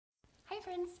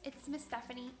Hi friends, it's Miss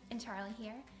Stephanie and Charlie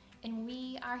here, and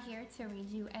we are here to read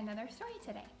you another story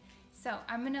today. So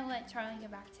I'm gonna let Charlie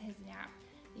get back to his nap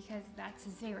because that's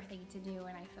his favorite thing to do,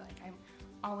 and I feel like I'm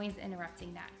always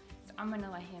interrupting that. So I'm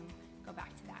gonna let him go back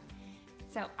to that.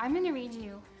 So I'm gonna read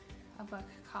you a book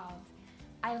called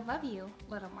I Love You,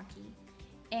 Little Monkey,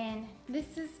 and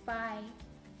this is by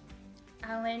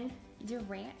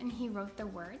Durant, and he wrote the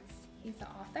words. He's the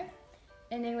author,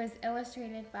 and it was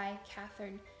illustrated by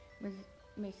Katharine,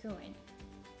 McEwen.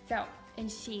 So,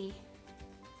 and she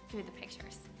drew the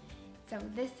pictures. So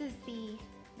this is the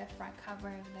front cover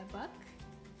of the book.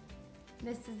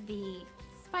 This is the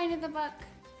spine of the book,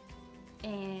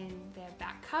 and the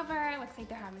back cover. Looks like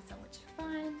they're having so much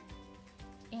fun.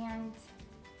 And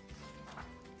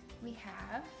we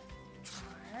have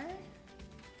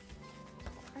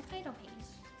our title page.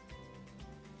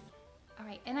 All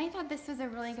right, and I thought this was a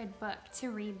really good book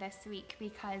to read this week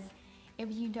because if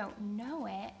you don't know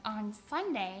it, on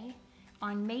Sunday,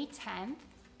 on May 10th,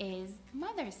 is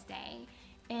Mother's Day.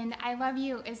 And I love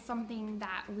you is something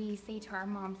that we say to our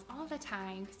moms all the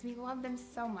time because we love them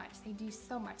so much. They do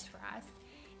so much for us.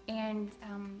 And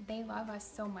they love us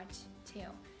so much too.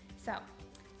 So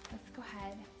let's go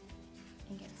ahead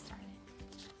and get started.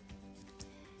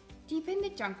 Deep in the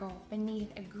jungle,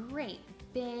 beneath a great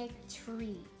big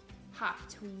tree,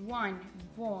 hopped one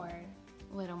bored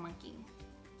little monkey.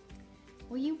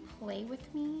 Will you play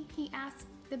with me? He asked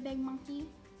the big monkey.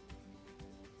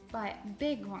 But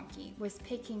Big Monkey was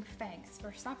picking figs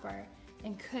for supper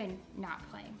and could not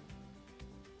play.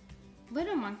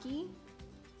 Little monkey,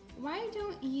 why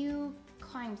don't you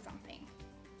climb something?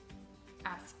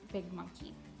 Asked Big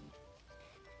Monkey.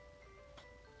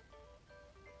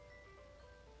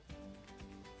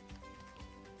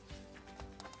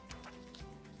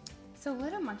 So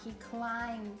Little Monkey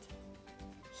climbed.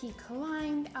 He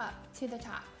climbed up to the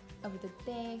top of the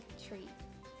big tree.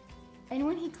 And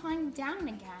when he climbed down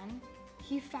again,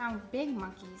 he found Big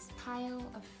Monkey's pile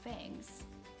of figs.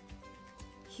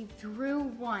 He threw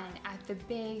one at the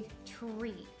big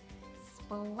tree.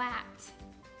 Splat.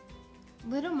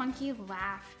 Little Monkey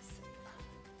laughed.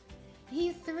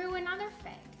 He threw another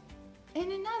fig,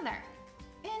 and another,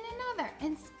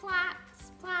 and splat,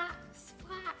 splat,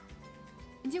 splat.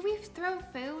 Do we throw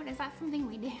food? Is that something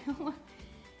we do?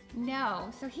 No,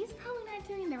 so he's probably not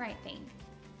doing the right thing.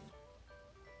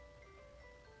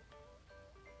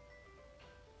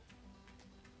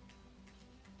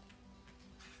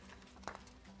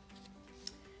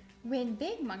 When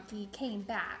Big Monkey came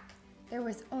back, there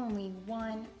was only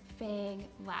one fig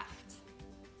left.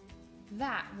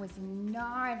 That was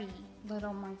naughty,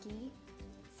 Little Monkey,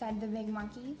 said the Big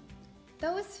Monkey.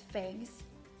 Those figs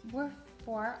were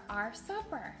for our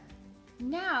supper.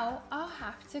 Now I'll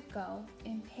have to go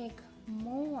and pick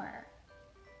more.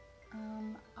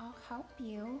 I'll help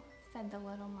you, said the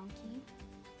little monkey.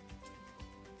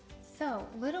 So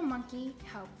Little Monkey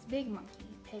helped Big Monkey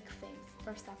pick figs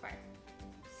for supper.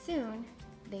 Soon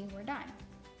they were done.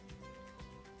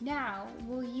 Now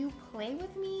will you play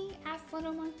with me? Asked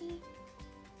Little Monkey.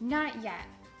 Not yet,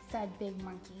 said Big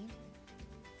Monkey.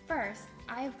 First,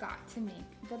 I've got to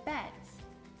make the beds.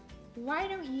 Why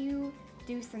don't you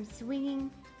do some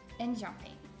swinging and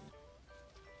jumping?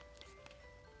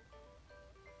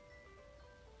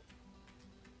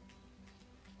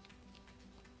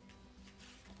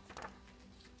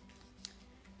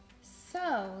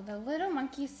 So the little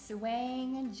monkey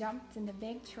swang and jumped in the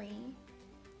big tree.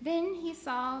 Then he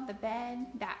saw the bed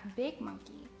that Big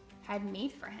Monkey had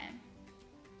made for him.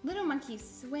 Little monkey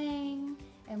swang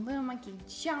and little monkey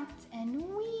jumped and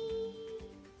whee!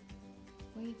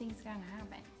 What do you think's gonna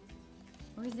happen?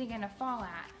 Where's he gonna fall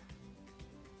at?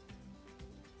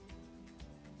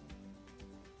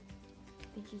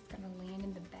 Think he's gonna land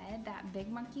in the bed that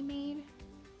Big Monkey made?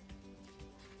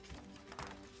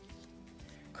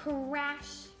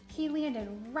 Crash! He landed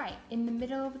right in the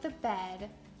middle of the bed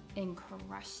and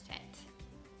crushed it.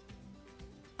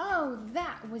 Oh,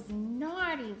 that was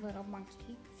naughty, Little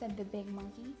Monkey, said the Big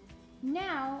Monkey.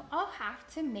 Now I'll have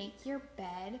to make your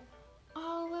bed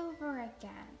all over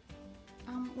again.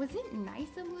 Was it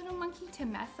nice of Little Monkey to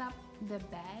mess up the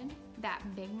bed that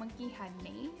Big Monkey had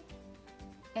made?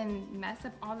 And mess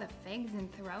up all the figs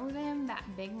and throw them that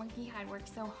Big Monkey had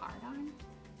worked so hard on?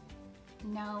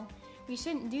 No, we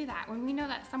shouldn't do that. When we know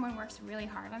that someone works really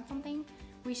hard on something,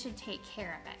 we should take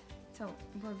care of it. So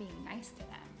we're being nice to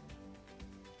them.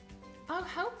 I'll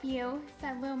help you,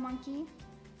 said Little Monkey.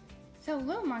 So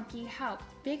Little Monkey helped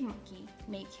Big Monkey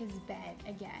make his bed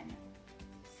again.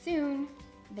 Soon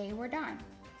they were done.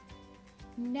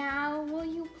 Now will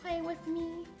you play with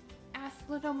me? Asked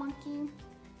Little Monkey.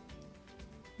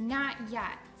 Not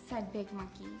yet, said Big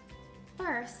Monkey.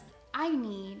 First, I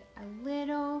need a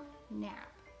little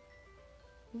nap.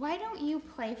 Why don't you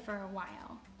play for a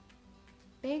while?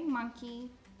 Big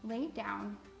Monkey lay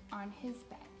down on his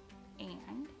bed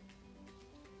and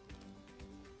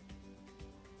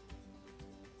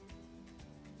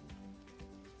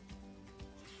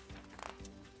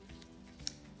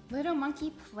Little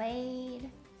Monkey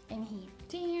played and he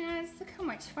danced. Look how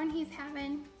much fun he's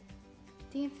having.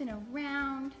 Dancing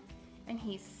around, and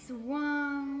he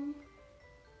swung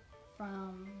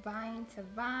from vine to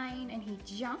vine, and he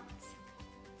jumped.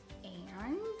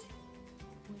 And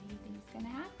what do you think is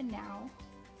gonna happen now?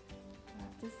 We'll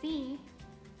have to see.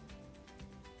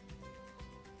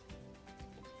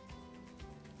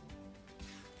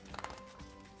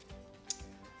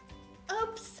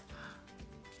 Oops!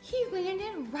 He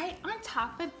landed right on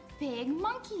top of Big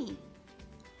Monkey.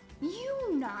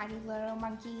 You naughty little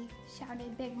monkey,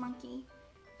 shouted Big Monkey.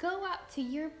 Go up to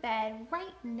your bed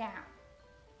right now.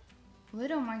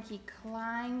 Little Monkey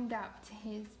climbed up to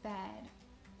his bed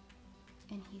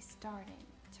and he started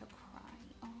to cry.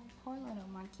 Oh, poor little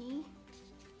monkey.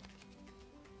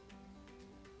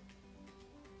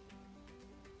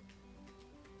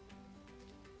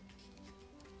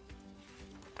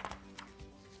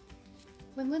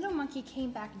 When Little Monkey came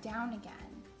back down again,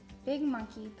 Big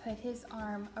Monkey put his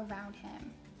arm around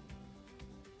him.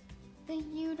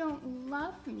 Then you don't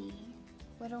love me,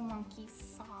 Little Monkey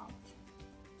sobbed.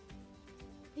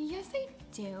 Yes, I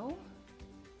do,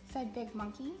 said Big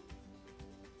Monkey.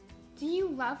 Do you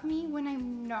love me when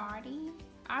I'm naughty?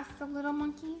 Asked the little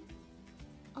monkey.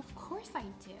 Of course I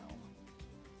do,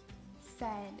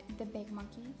 said the Big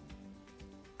Monkey.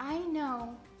 I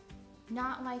know,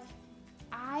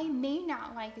 I may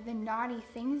not like the naughty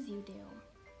things you do,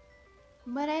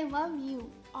 but I love you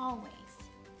always,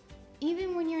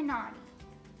 even when you're naughty.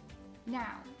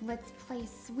 Now, let's play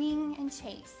swing and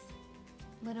chase.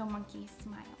 Little Monkey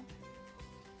smiled.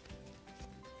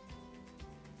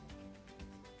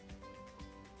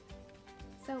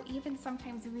 So even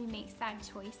sometimes we make sad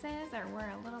choices or we're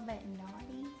a little bit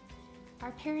naughty,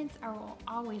 our parents will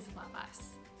always love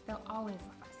us. They'll always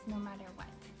love us, no matter what.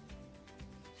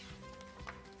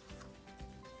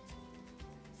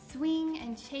 Swing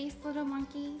and chase, Little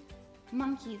Monkey.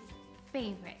 Monkey's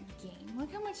favorite game.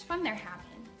 Look how much fun they're having.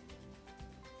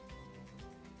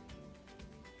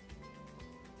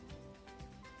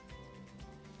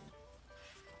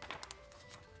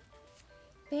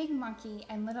 Big Monkey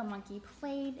and Little Monkey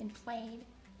played and played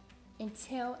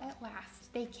until at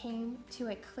last they came to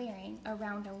a clearing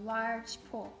around a large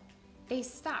pool. They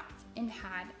stopped and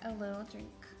had a little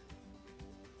drink.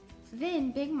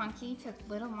 Then Big Monkey took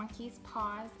Little Monkey's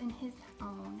paws in his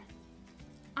own.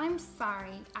 I'm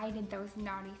sorry I did those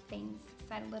naughty things,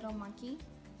 said Little Monkey.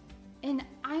 And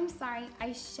I'm sorry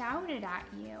I shouted at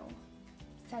you,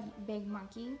 said Big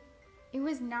Monkey. It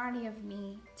was naughty of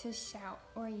me to shout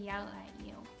or yell at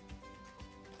you.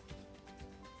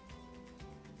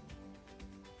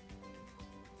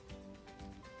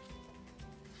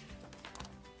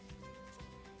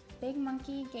 Big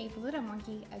Monkey gave Little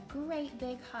Monkey a great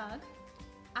big hug.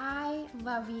 I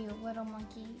love you, Little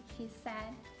Monkey, he said.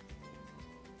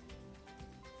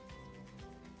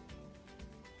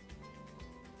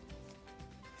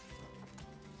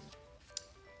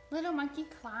 Little Monkey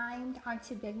climbed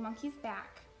onto Big Monkey's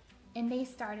back, and they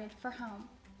started for home.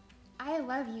 I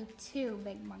love you too,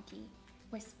 Big Monkey,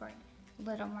 whispered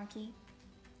Little Monkey.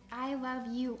 I love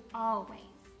you always,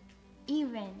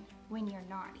 even when you're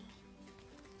naughty.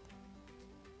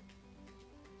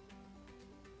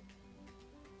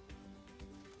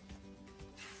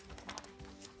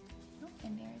 Oh,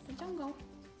 and there's the jungle.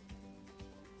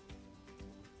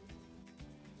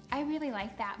 I really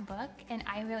like that book, and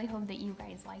I really hope that you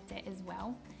guys liked it as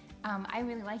well. I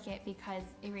really like it because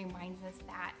it reminds us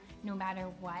that no matter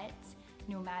what,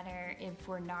 no matter if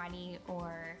we're naughty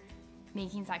or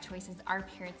making sad choices, our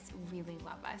parents really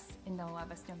love us, and they'll love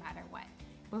us no matter what.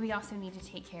 But we also need to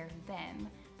take care of them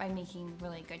by making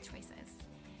really good choices.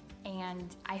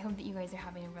 And I hope that you guys are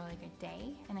having a really good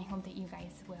day, and I hope that you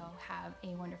guys will have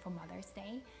a wonderful Mother's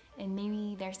Day. And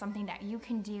maybe there's something that you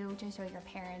can do to show your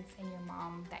parents and your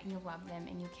mom that you love them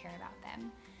and you care about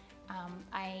them.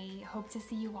 I hope to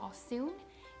see you all soon,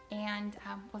 and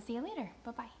we'll see you later.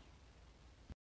 Bye-bye.